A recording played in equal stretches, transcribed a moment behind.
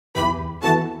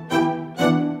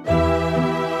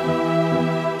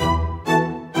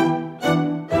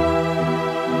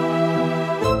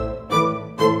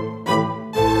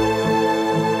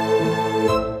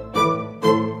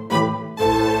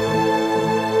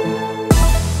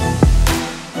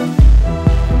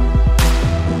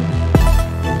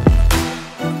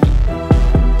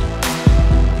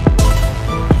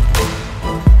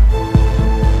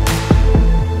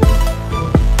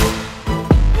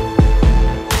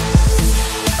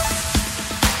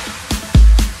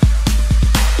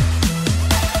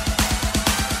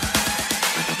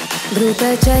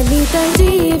ദ്രുതചലിത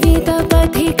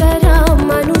ജീവിതപഥികരാം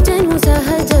മനുജനു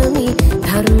സഹജമി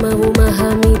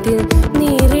ധർമ്മവുമഹമിതിൽ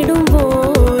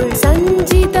നേരിടുമ്പോൾ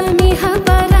സഞ്ചിതമിഹ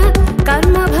പര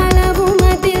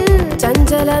കർമ്മഫലവുമതിൽ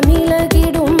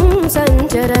ചഞ്ചലമിളകിടും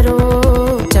സഞ്ചരരോ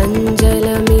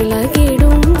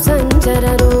ചഞ്ചലമിളകിടും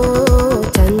സഞ്ചരരോ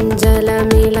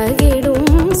ചഞ്ചലമിളകിടും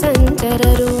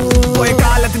സഞ്ചരരോ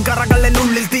കാലത്തിൻ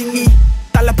കറകളെന്നുള്ളിൽ തിങ്ങി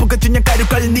തലപ്പുകച്ചുഞ്ഞ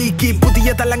കരുക്കൾ നീക്കി പുതിയ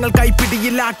തലങ്ങൾ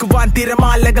കൈപ്പിടിയിലാക്കുവാൻ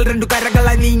തിരമാലകൾ രണ്ടു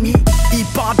കരകളായി നീങ്ങി ഈ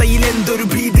പാതയിൽ എന്തൊരു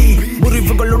ഭീതി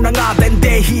മുറിവുകൾ ഉണങ്ങാതെ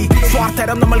ദേഹി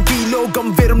സ്വാർത്ഥരം നമ്മൾക്ക് ഈ ലോകം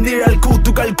വെറും നിഴൽ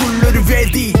കൂത്തുകൾക്കുള്ളൊരു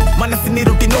വേദി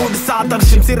മനസ്സിനിരുട്ടിനോട്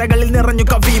സാദർശ്യം സിരകളിൽ നിറഞ്ഞു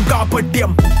കവിയും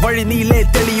കാപ്പട്യം വഴി നീലെ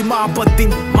തെളിയും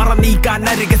ആപത്തിൻ മറനീക്കാൻ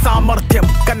അരികെ സാമർത്ഥ്യം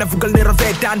കനവുകൾ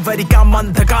നിറവേറ്റാൻ വരിക്കാം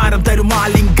അന്ധകാരം തരും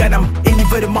ആലിംഗനം ഇനി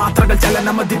വരും മാത്രകൾ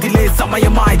ചലനമതിലെ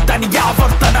സമയമായി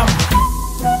തനിയാവർത്തനം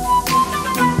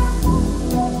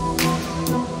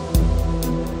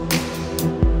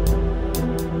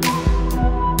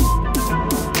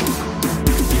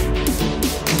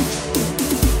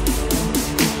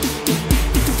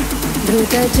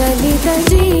ദ്രുതചലിത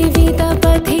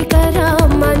ജീവിതപഥികരാം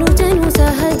മനുജനു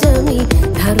സഹജമി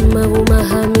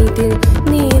ധർമ്മവുമഹമിതിൽ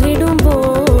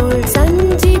നേരിടുമ്പോൾ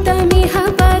സഞ്ചിതമിഹ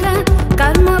പര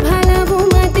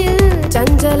കർമ്മഫലവുമതിൽ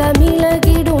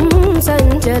ചഞ്ചലമിളകിടും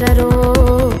സഞ്ചരരോ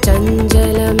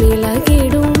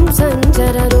ചഞ്ചലമിളകിടും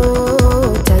സഞ്ചരരോ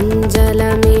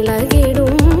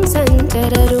ചഞ്ചലമിളകിടും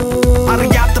സഞ്ചരരോ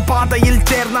അറിയാത്ത പാതയിൽ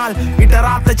ചേർന്നാൽ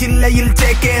ഇടറാത്ത ചില്ലയിൽ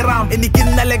ചേക്കേറാം എനിക്ക്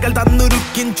ഇന്നലകൾ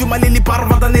തന്നുരുക്കിൻ ചുമലിൽ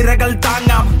പർവ്വത നിരകൾ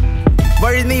താങ്ങാം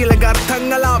വഴിനീളക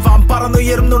അർത്ഥങ്ങളാവാം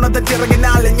പറന്നുയരും നുണത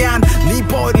ചിറകിനാൽ ഞാൻ നീ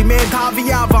പോരി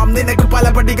മേധാവിയാവാം നിനക്ക് പല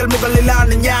പടികൾ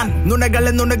മുകളിലാണ് ഞാൻ നുണകൾ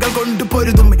കൊണ്ട്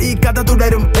പൊരുതും ഈ കഥ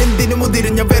തുടരും എന്തിനു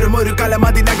മുതിരിഞ്ഞ വെറും ഒരു കലം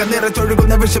അതിനകം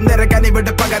നിറച്ചൊഴുകുന്ന വിഷം നിറക്കാൻ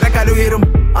ഇവിടെ പകര കരുയരും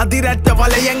അതിരറ്റ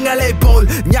വലയങ്ങളെ പോൽ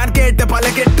ഞാൻ കേട്ട പല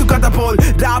കെട്ടുകഥ പോൽ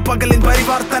രാപ്പകലിൻ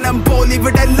പരിവർത്തനം പോൽ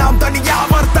ഇവിടെ എല്ലാം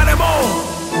തനിയാവർത്തനമോ